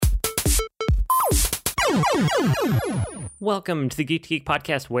Welcome to the Geek to Geek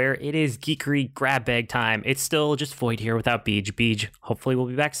podcast, where it is geekery grab bag time. It's still just Void here without Beej. Beej hopefully will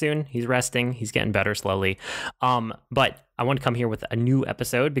be back soon. He's resting. He's getting better slowly. But I want to come here with a new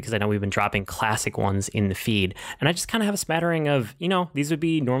episode because I know we've been dropping classic ones in the feed. And I just kind of have a smattering of, these would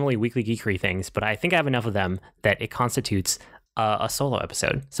be normally weekly geekery things, but I think I have enough of them that it constitutes a solo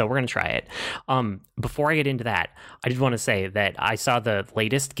episode. So we're going to try it. Before I get into that, I just want to say that I saw the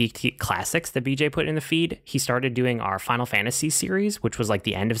latest Geek to Geek classics that BJ put in the feed. He started doing our Final Fantasy series, which was like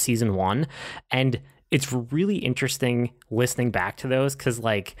the end of season 1. And it's really interesting listening back to those because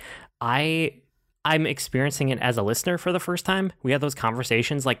I'm experiencing it as a listener for the first time. We had those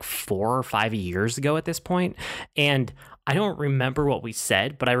conversations like 4 or 5 years ago at this point, and I don't remember what we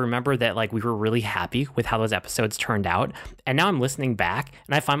said, but I remember that we were really happy with how those episodes turned out. And now I'm listening back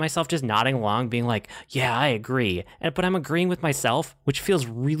and I find myself just nodding along being like, yeah, I agree. But I'm agreeing with myself, which feels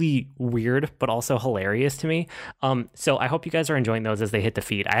really weird, but also hilarious to me. So I hope you guys are enjoying those as they hit the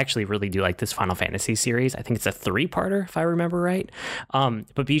feed. I actually really do like this Final Fantasy series. I think it's a 3-parter if I remember right.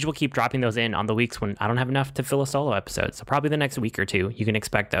 But Beej will keep dropping those in on the weeks when I don't have enough to fill a solo episode. So probably the next week or two, you can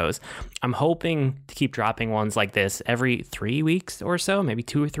expect those. I'm hoping to keep dropping ones like this every 3 weeks or so, maybe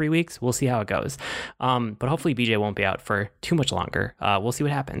 2 or 3 weeks. We'll see how it goes. But hopefully BJ won't be out for too much longer. We'll see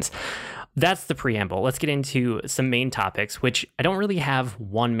what happens. That's the preamble. Let's get into some main topics, which I don't really have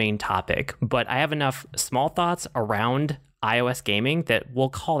one main topic, but I have enough small thoughts around iOS gaming that we'll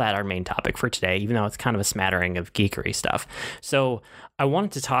call that our main topic for today, even though it's kind of a smattering of geekery stuff. So I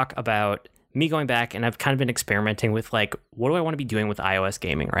wanted to talk about me going back, and I've kind of been experimenting with what do I want to be doing with iOS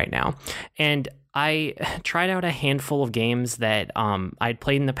gaming right now? And I tried out a handful of games that I'd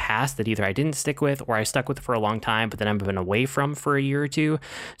played in the past that either I didn't stick with or I stuck with for a long time, but then I've been away from for a year or two.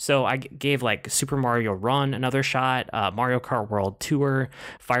 So I gave Super Mario Run another shot, Mario Kart World Tour,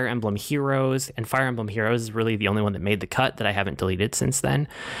 Fire Emblem Heroes, and Fire Emblem Heroes is really the only one that made the cut that I haven't deleted since then.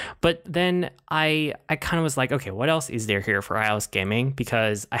 But then I kind of was like, okay, what else is there here for iOS gaming?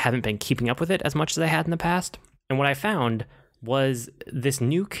 Because I haven't been keeping up with it as much as I had in the past. And what I found was this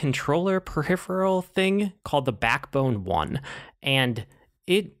new controller peripheral thing called the Backbone One. And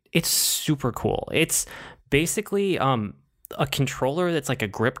it's super cool. It's basically a controller that's like a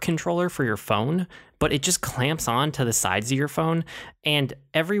grip controller for your phone, but it just clamps on to the sides of your phone. And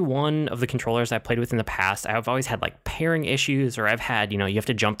every one of the controllers I played with in the past, I've always had pairing issues, or I've had, you have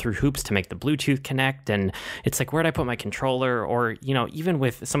to jump through hoops to make the Bluetooth connect. And it's where'd I put my controller? Or, even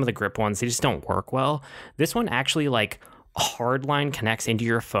with some of the grip ones, they just don't work well. This one actually hardline connects into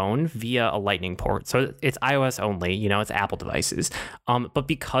your phone via a lightning port. So it's iOS only, it's Apple devices. But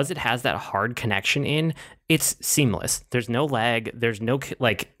because it has that hard connection in, it's seamless. There's no lag. There's no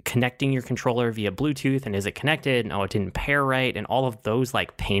connecting your controller via Bluetooth. And is it connected? And it didn't pair right. And all of those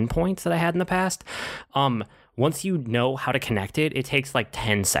pain points that I had in the past. Once you know how to connect it, it takes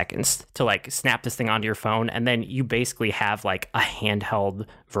 10 seconds to snap this thing onto your phone. And then you basically have a handheld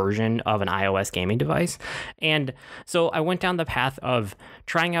version of an iOS gaming device. And so I went down the path of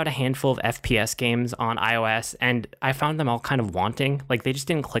trying out a handful of FPS games on iOS, and I found them all kind of wanting. They just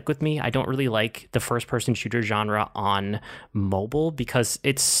didn't click with me. I don't really like the first-person shooter genre on mobile because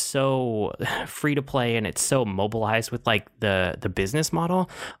it's so free to play and it's so mobilized with the business model.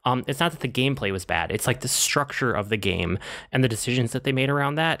 It's not that the gameplay was bad. It's the structure of the game and the decisions that they made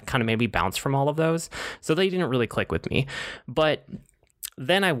around that kind of made me bounce from all of those. So they didn't really click with me. But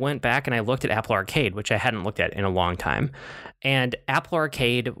then I went back and I looked at Apple Arcade, which I hadn't looked at in a long time. And Apple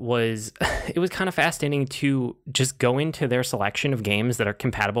Arcade it was kind of fascinating to just go into their selection of games that are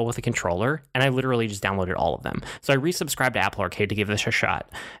compatible with a controller. And I literally just downloaded all of them. So I resubscribed to Apple Arcade to give this a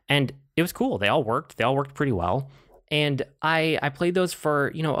shot. And it was cool. They all worked pretty well. And I played those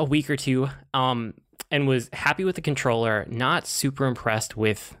for, a week or two, and was happy with the controller, not super impressed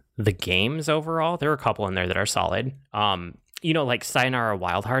with the games overall. There are a couple in there that are solid. Sayonara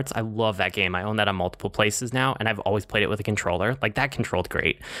Wild Hearts. I love that game. I own that on multiple places now, and I've always played it with a controller. That controlled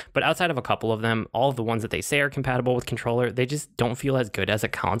great. But outside of a couple of them, all of the ones that they say are compatible with controller, they just don't feel as good as a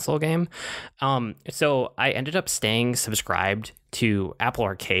console game. So I ended up staying subscribed to Apple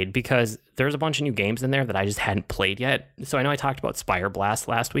Arcade because there's a bunch of new games in there that I just hadn't played yet. So I know I talked about Spire Blast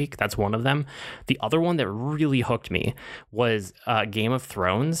last week. That's one of them. The other one that really hooked me was Game of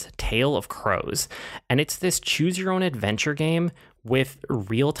Thrones, Tale of Crows. And it's this choose your own adventure game with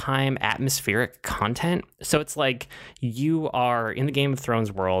real-time atmospheric content. So it's you are in the Game of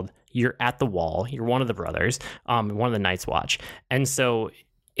Thrones world, you're at the wall, you're one of the brothers, one of the Night's Watch. And so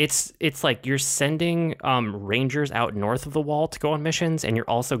it's like you're sending rangers out north of the wall to go on missions, and you're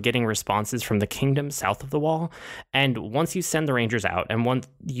also getting responses from the kingdom south of the wall. And once you send the rangers out, and once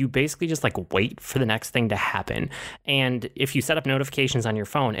you basically just like wait for the next thing to happen. And if you set up notifications on your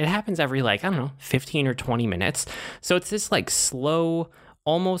phone, it happens every like, I don't know, 15 or 20 minutes. So it's this like slow,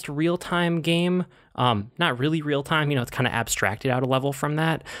 almost real-time game. Not really real-time, it's kind of abstracted out a level from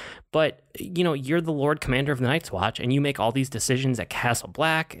that. But, you're the Lord Commander of the Night's Watch, and you make all these decisions at Castle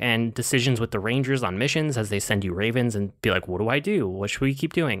Black and decisions with the Rangers on missions as they send you ravens and be like, what do I do? What should we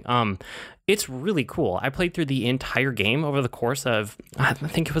keep doing? It's really cool. I played through the entire game over the course of, I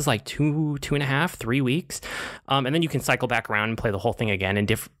think it was like 2.5, 3 weeks. And then you can cycle back around and play the whole thing again and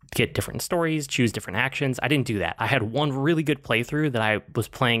get different stories, choose different actions. I didn't do that. I had one really good playthrough that I was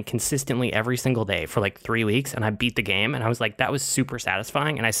playing consistently every single day for like 3 weeks, and I beat the game, and I was like, that was super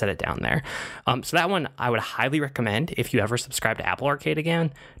satisfying, and I set it down there. So that one I would highly recommend if you ever subscribe to Apple Arcade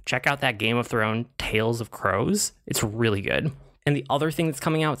again. Check out that Game of Thrones Tales of Crows. It's really good. And the other thing that's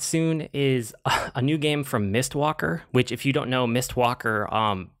coming out soon is a new game from Mistwalker, which if you don't know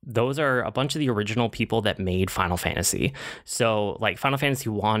Mistwalker, those are a bunch of the original people that made Final Fantasy. So like Final Fantasy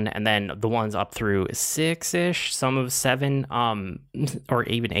 1 and then the ones up through 6-ish, some of 7, or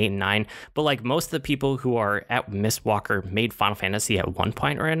even 8 and 9. But like most of the people who are at Mistwalker made Final Fantasy at one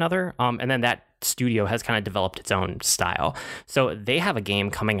point or another. And then that studio has kind of developed its own style. So they have a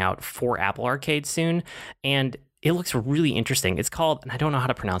game coming out for Apple Arcade soon, and it looks really interesting. It's called, and I don't know how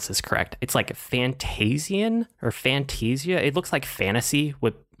to pronounce this correct, it's like Fantasian or Fantasia. It looks like fantasy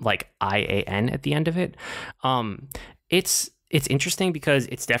with like IAN at the end of it. It's interesting because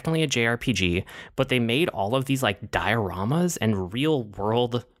it's definitely a JRPG, but they made all of these like dioramas and real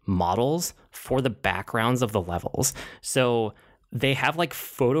world models for the backgrounds of the levels. So they have like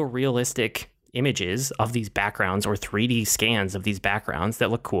photorealistic images of these backgrounds or 3D scans of these backgrounds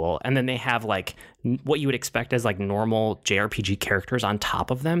that look cool. And then they have like what you would expect as like normal JRPG characters on top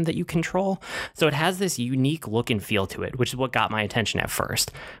of them that you control. So it has this unique look and feel to it, which is what got my attention at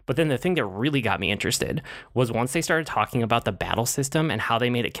first. But then the thing that really got me interested was once they started talking about the battle system and how they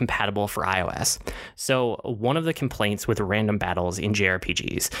made it compatible for iOS. So one of the complaints with random battles in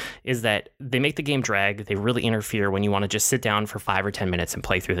JRPGs is that they make the game drag. They really interfere when you want to just sit down for 5 or 10 minutes and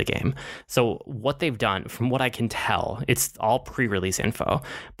play through the game. So what they've done, from what I can tell, it's all pre-release info,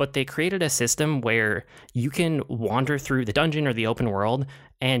 but they created a system where you can wander through the dungeon or the open world,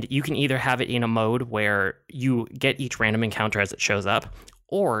 and you can either have it in a mode where you get each random encounter as it shows up,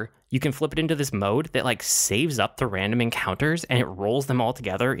 or you can flip it into this mode that like saves up the random encounters and it rolls them all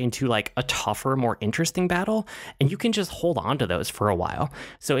together into like a tougher, more interesting battle. And you can just hold on to those for a while.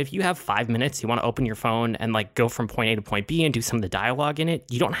 So if you have 5 minutes, you want to open your phone and like go from point A to point B and do some of the dialogue in it,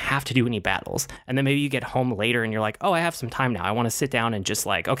 you don't have to do any battles. And then maybe you get home later and you're like, oh, I have some time now. I want to sit down and just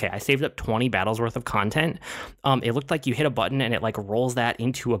like, okay, I saved up 20 battles worth of content. It looked like you hit a button and it like rolls that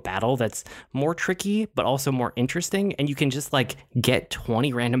into a battle that's more tricky, but also more interesting. And you can just like get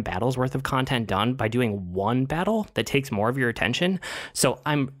 20 random battles worth of content done by doing one battle that takes more of your attention. So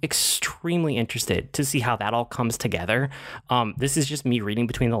I'm extremely interested to see how that all comes together. This is just me reading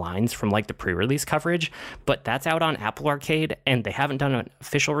between the lines from like the pre-release coverage, but that's out on Apple Arcade and they haven't done an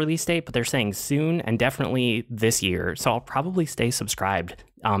official release date, but they're saying soon and definitely this year. So I'll probably stay subscribed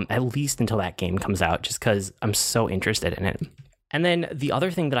at least until that game comes out, just because I'm so interested in it. And then the other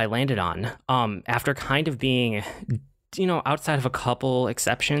thing that I landed on, after kind of being, outside of a couple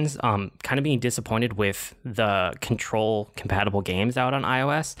exceptions, kind of being disappointed with the Control compatible games out on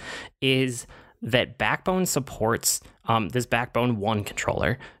iOS, is that Backbone supports, this Backbone 1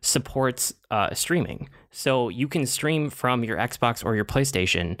 controller supports streaming. So you can stream from your Xbox or your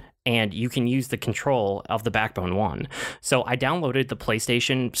PlayStation, and you can use the control of the Backbone 1. So I downloaded the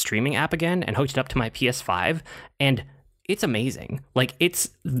PlayStation streaming app again and hooked it up to my PS5, and it's amazing. Like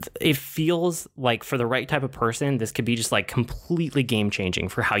it feels like for the right type of person, this could be just like completely game changing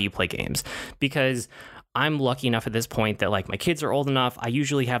for how you play games, because I'm lucky enough at this point that like my kids are old enough. I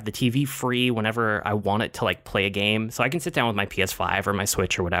usually have the TV free whenever I want it to like play a game. So I can sit down with my PS5 or my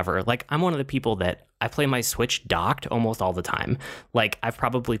Switch or whatever. Like I'm one of the people that I play my Switch docked almost all the time. Like I've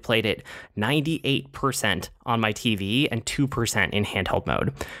probably played it 98% on my TV and 2% in handheld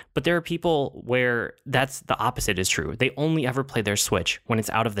mode. But there are people where that's the opposite is true. They only ever play their Switch when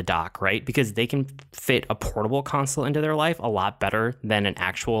it's out of the dock, right? Because they can fit a portable console into their life a lot better than an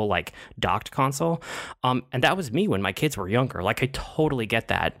actual like docked console. And that was me when my kids were younger. Like I totally get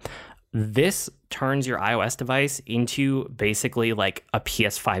that. This turns your iOS device into basically like a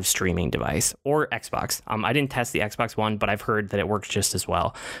PS5 streaming device or Xbox. I didn't test the Xbox One, but I've heard that it works just as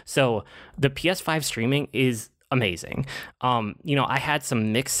well. So the PS5 streaming is amazing. I had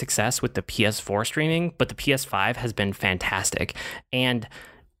some mixed success with the PS4 streaming, but the PS5 has been fantastic. And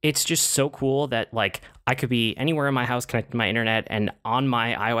it's just so cool that like I could be anywhere in my house connected to my internet and on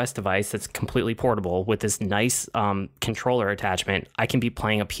my iOS device that's completely portable with this nice controller attachment, I can be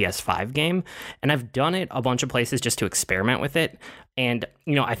playing a PS5 game. And I've done it a bunch of places just to experiment with it. And,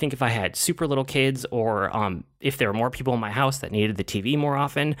 I think if I had super little kids or if there were more people in my house that needed the TV more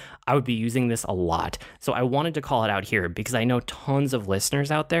often, I would be using this a lot. So I wanted to call it out here because I know tons of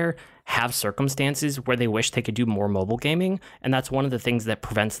listeners out there have circumstances where they wish they could do more mobile gaming. And that's one of the things that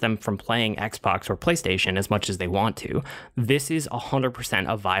prevents them from playing Xbox or PlayStation as much as they want to. This is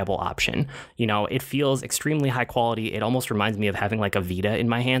 100% a viable option. It feels extremely high quality. It almost reminds me of having like a Vita in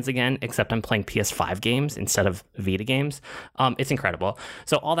my hands again, except I'm playing PS5 games instead of Vita games. It's incredible.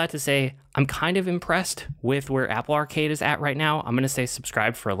 So all that to say, I'm kind of impressed with where Apple Arcade is at right now. I'm going to say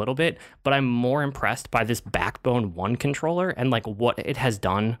subscribe for a little bit, but I'm more impressed by this Backbone 1 controller and like what it has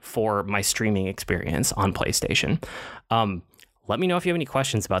done for my streaming experience on PlayStation. Let me know if you have any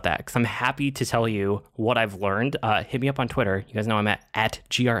questions about that, because I'm happy to tell you what I've learned. Hit me up on Twitter. You guys know I'm at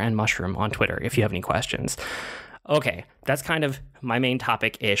GRNMushroom on Twitter if you have any questions. Okay, that's kind of my main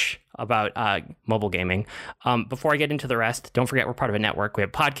topic-ish about mobile gaming. Before I get into the rest, don't forget we're part of a network. We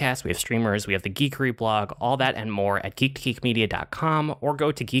have podcasts, we have streamers, we have the Geekery blog, all that and more at geek2geekmedia.com, or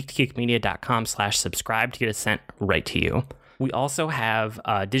go to geek2geekmedia.com/subscribe to get it sent right to you. We also have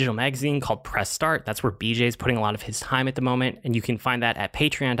a digital magazine called Press Start. That's where BJ is putting a lot of his time at the moment. And you can find that at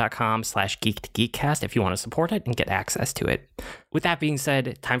patreon.com/geek2geekcast if you want to support it and get access to it. With that being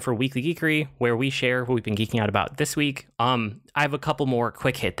said, time for Weekly Geekery, where we share what we've been geeking out about this week. I have a couple more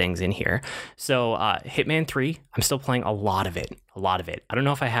quick hit things in here. So Hitman 3, I'm still playing a lot of it. I don't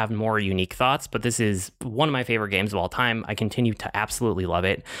know if I have more unique thoughts, but this is one of my favorite games of all time. I continue to absolutely love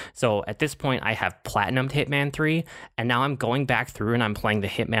it. So at this point, I have platinumed Hitman 3, and now I'm going back through and I'm playing the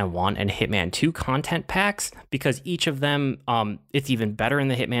Hitman 1 and Hitman 2 content packs, because each of them, it's even better in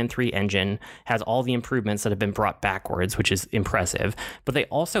the Hitman 3 engine, has all the improvements that have been brought backwards, which is impressive, but they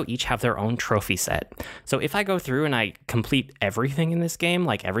also each have their own trophy set. So if I go through and I complete everything in this game,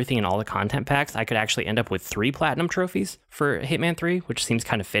 like everything in all the content packs, I could actually end up with 3 platinum trophies for Hitman 3, which seems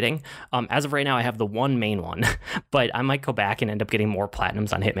kind of fitting. As of right now, I have the one main one, but I might go back and end up getting more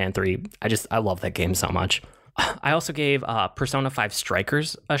platinums on Hitman 3. I love that game so much. I also gave Persona 5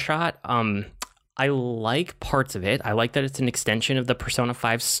 Strikers a shot. I like parts of it. I like that it's an extension of the Persona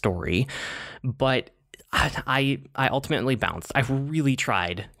 5 story, but I ultimately bounced. I really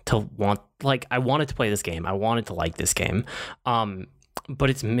tried to I wanted to play this game. I wanted to like this game.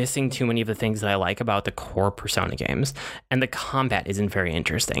 But it's missing too many of the things that I like about the core Persona games. And the combat isn't very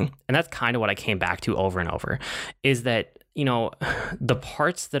interesting. And that's kind of what I came back to over and over, is that, the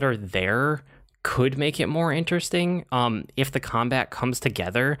parts that are there could make it more interesting if the combat comes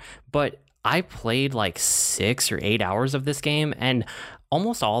together. But I played like 6 or 8 hours of this game, and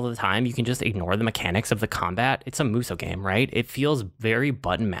almost all the time you can just ignore the mechanics of the combat. It's a Musou game, right? It feels very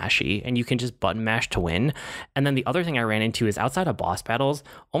button mashy, and you can just button mash to win. And then the other thing I ran into is outside of boss battles,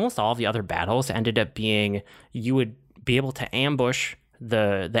 almost all of the other battles ended up being you would be able to ambush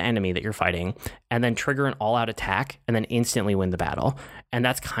the enemy that you're fighting and then trigger an all-out attack and then instantly win the battle. And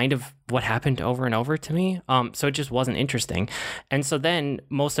that's kind of what happened over and over to me. So it just wasn't interesting. And so then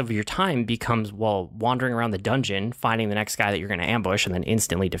most of your time becomes, wandering around the dungeon, finding the next guy that you're going to ambush and then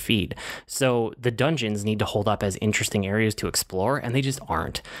instantly defeat. So the dungeons need to hold up as interesting areas to explore, and they just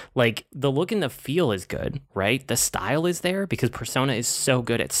aren't. Like, the look and the feel is good, right? The style is there because Persona is so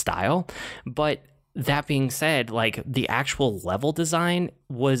good at style. But that being said, like, the actual level design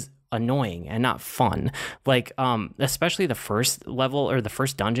was annoying and not fun. Like, especially the first level or the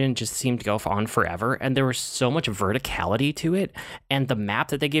first dungeon just seemed to go on forever, and there was so much verticality to it, and the map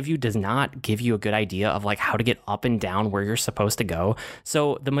that they give you does not give you a good idea of like how to get up and down where you're supposed to go.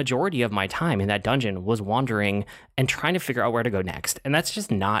 So the majority of my time in that dungeon was wandering and trying to figure out where to go next, and that's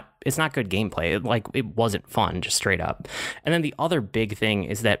just it's not good gameplay. It wasn't fun, just straight up. And then the other big thing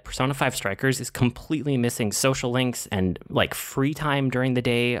is that Persona 5 Strikers is completely missing social links and like free time during the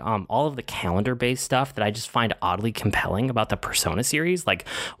day. All of the calendar-based stuff that I just find oddly compelling about the Persona series. Like,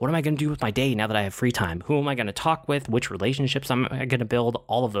 what am I going to do with my day now that I have free time? Who am I going to talk with? Which relationships am I going to build?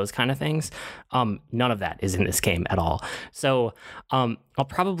 All of those kind of things. None of that is in this game at all. So I'll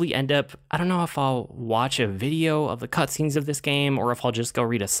probably end up, I don't know if I'll watch a video of the cutscenes of this game or if I'll just go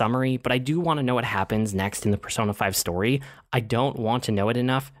read a summary, but I do want to know what happens next in the Persona 5 story. I don't want to know it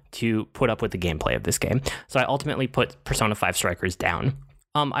enough to put up with the gameplay of this game. So I ultimately put Persona 5 Strikers down.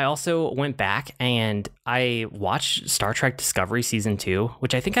 I also went back and I watched Star Trek Discovery Season 2,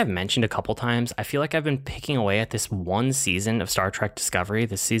 which I think I've mentioned a couple times. I feel like I've been picking away at this one season of Star Trek Discovery,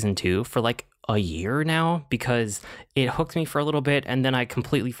 this Season 2, for like a year now because it hooked me for a little bit and then I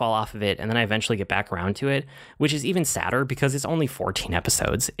completely fall off of it and then I eventually get back around to it, which is even sadder because it's only 14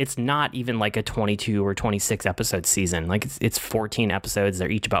 episodes. It's not even like a 22 or 26 episode season. Like it's 14 episodes. They're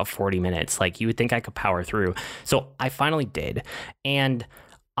each about 40 minutes. Like you would think I could power through. So I finally did. And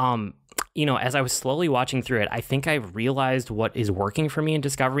as I was slowly watching through it, I think I realized what is working for me in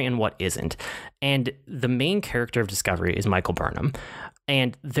Discovery and what isn't. And the main character of Discovery is Michael Burnham.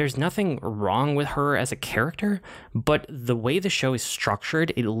 And there's nothing wrong with her as a character, but the way the show is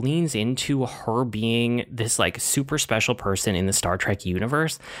structured, it leans into her being this like super special person in the Star Trek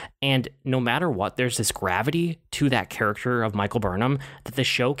universe. And no matter what, there's this gravity to that character of Michael Burnham that the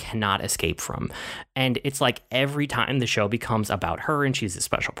show cannot escape from. And it's like every time the show becomes about her and she's a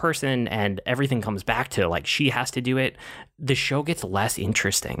special person and everything comes back to like she has to do it, the show gets less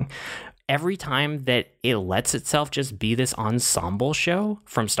interesting. Every time that it lets itself just be this ensemble show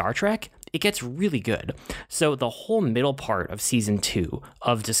from Star Trek, it gets really good. So the whole middle part of season 2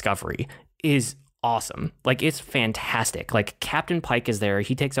 of Discovery is awesome. Like it's fantastic. Like Captain Pike is there.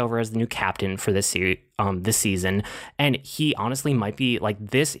 He takes over as the new captain for this season. And he honestly might be like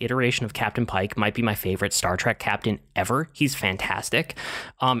this iteration of Captain Pike might be my favorite Star Trek captain ever. He's fantastic.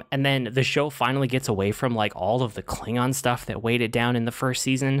 And then the show finally gets away from like all of the Klingon stuff that weighed it down in the first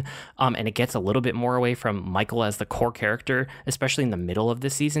season. And it gets a little bit more away from Michael as the core character, especially in the middle of the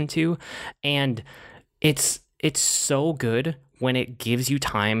season 2. And it's so good when it gives you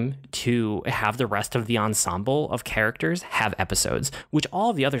time to have the rest of the ensemble of characters have episodes, which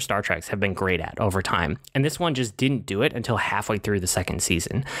all of the other Star Treks have been great at over time. And this one just didn't do it until halfway through the second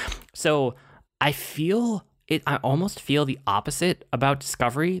season. So I almost feel the opposite about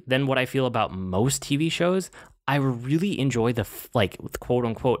Discovery than what I feel about most TV shows. I really enjoy the quote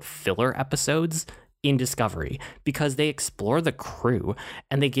unquote filler episodes in Discovery because they explore the crew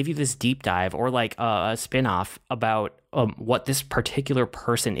and they give you this deep dive or like a spin-off about what this particular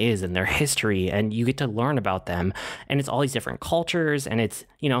person is and their history, and you get to learn about them, and it's all these different cultures, and it's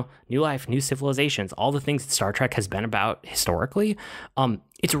new life, new civilizations, all the things that Star Trek has been about historically.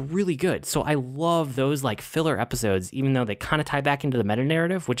 It's really good. So I love those like filler episodes, even though they kind of tie back into the meta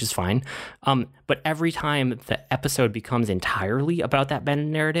narrative, which is fine. But every time the episode becomes entirely about that meta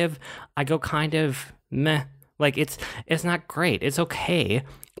narrative, I go kind of meh. Like it's not great. It's okay.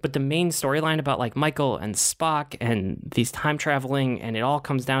 But the main storyline about like Michael and Spock and these time traveling, and it all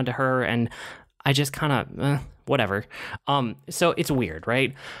comes down to her, and I just kind of whatever. So it's weird,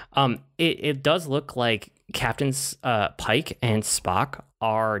 right? It does look like Captains Pike and Spock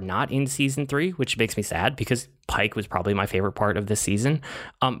are not in season 3, which makes me sad because Pike was probably my favorite part of this season.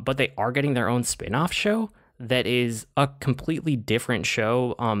 But they are getting their own spin-off show that is a completely different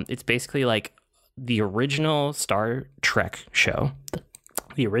show. It's basically like the original Star Trek show,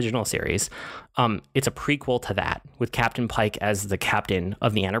 the original series. It's a prequel to that with Captain Pike as the captain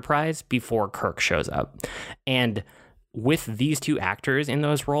of the Enterprise before Kirk shows up. And with these two actors in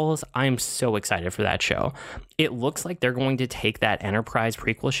those roles, I'm so excited for that show. It looks like they're going to take that Enterprise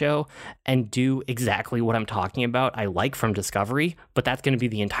prequel show and do exactly what I'm talking about. I like from Discovery, but that's going to be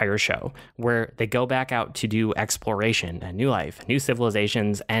the entire show where they go back out to do exploration and new life, new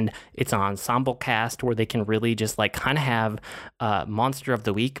civilizations, and it's an ensemble cast where they can really just like kind of have Monster of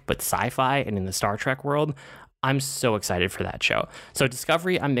the Week, but sci-fi and in the Star Trek world. I'm so excited for that show. So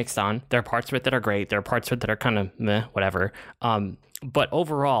Discovery, I'm mixed on. There are parts of it that are great. There are parts of it that are kind of meh, whatever. But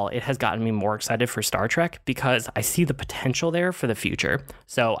overall, it has gotten me more excited for Star Trek because I see the potential there for the future.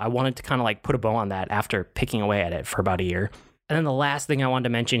 So I wanted to kind of like put a bow on that after picking away at it for about a year. And then the last thing I wanted to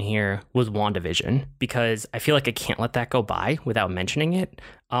mention here was WandaVision, because I feel like I can't let that go by without mentioning it.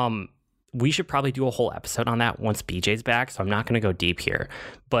 We should probably do a whole episode on that once BJ's back, so I'm not going to go deep here.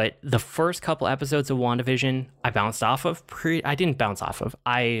 But the first couple episodes of WandaVision, I bounced off of. I didn't bounce off of.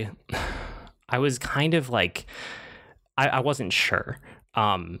 I was kind of like, I wasn't sure.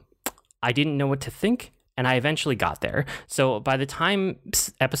 I didn't know what to think, and I eventually got there. So by the time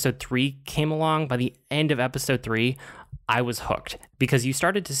episode 3 came along, by the end of episode 3, I was hooked because you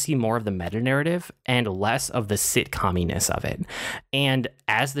started to see more of the meta narrative and less of the sitcominess of it. And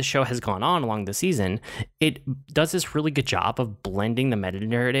as the show has gone on along the season, it does this really good job of blending the meta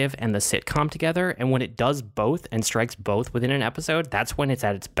narrative and the sitcom together. And when it does both and strikes both within an episode, that's when it's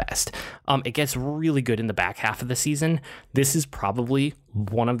at its best. It gets really good in the back half of the season. This is probably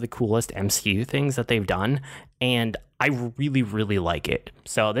one of the coolest MCU things that they've done, and I really, really like it.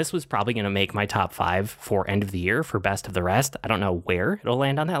 So this was probably going to make my top 5 for end of the year for best of the rest. I don't know where it'll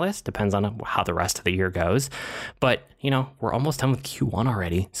land on that list. Depends on how the rest of the year goes. But, we're almost done with Q1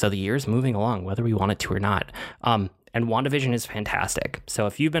 already. So the year's moving along, whether we want it to or not. And WandaVision is fantastic. So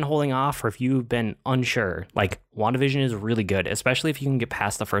if you've been holding off or if you've been unsure, WandaVision is really good, especially if you can get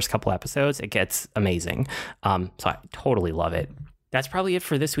past the first couple episodes. It gets amazing. So I totally love it. That's probably it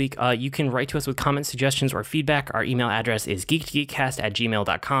for this week. You can write to us with comments, suggestions, or feedback. Our email address is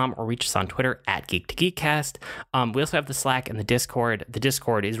geek2geekcast@gmail.com, or reach us on Twitter @geek2geekcast. We also have the Slack and the Discord. The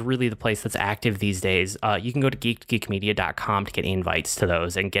Discord is really the place that's active these days. You can go to geek2geekmedia.com to get invites to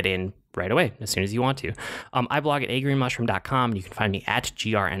those and get in right away as soon as you want to. I blog at agreenmushroom.com. You can find me at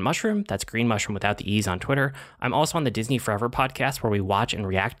grnmushroom. That's green mushroom without the E's on Twitter. I'm also on the Disney Forever podcast, where we watch and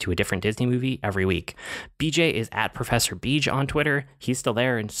react to a different Disney movie every week. BJ is at Professor Beej on Twitter. He's still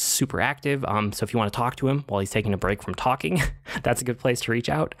there and super active. So if you want to talk to him while he's taking a break from talking, that's a good place to reach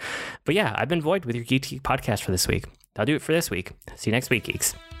out. But yeah, I've been Void with your Geek to Geek podcast for this week. That'll do it for this week. See you next week,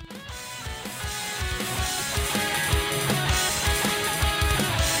 geeks.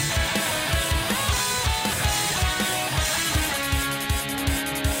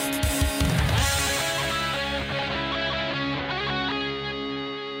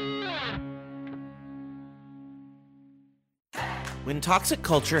 When toxic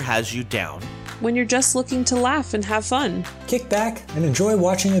culture has you down. When you're just looking to laugh and have fun. Kick back and enjoy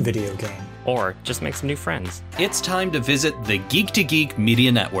watching a video game. Or just make some new friends. It's time to visit the Geek to Geek Media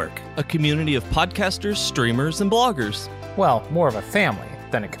Network, a community of podcasters, streamers, and bloggers. Well, more of a family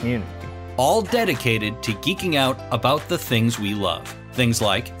than a community. All dedicated to geeking out about the things we love. Things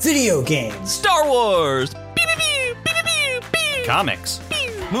like video games, Star Wars, comics,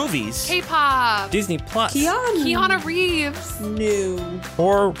 movies, K-pop, Disney Plus, Keanu Reeves, new,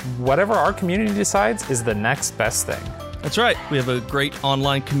 or whatever our community decides is the next best thing. That's right. We have a great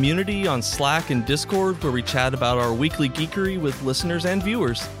online community on Slack and Discord where we chat about our weekly geekery with listeners and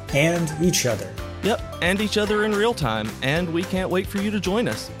viewers. And each other. Yep, and each other in real time, and we can't wait for you to join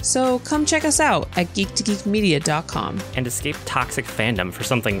us. So come check us out at geek2geekmedia.com. And escape toxic fandom for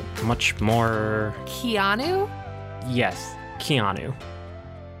something much more... Keanu? Yes, Keanu.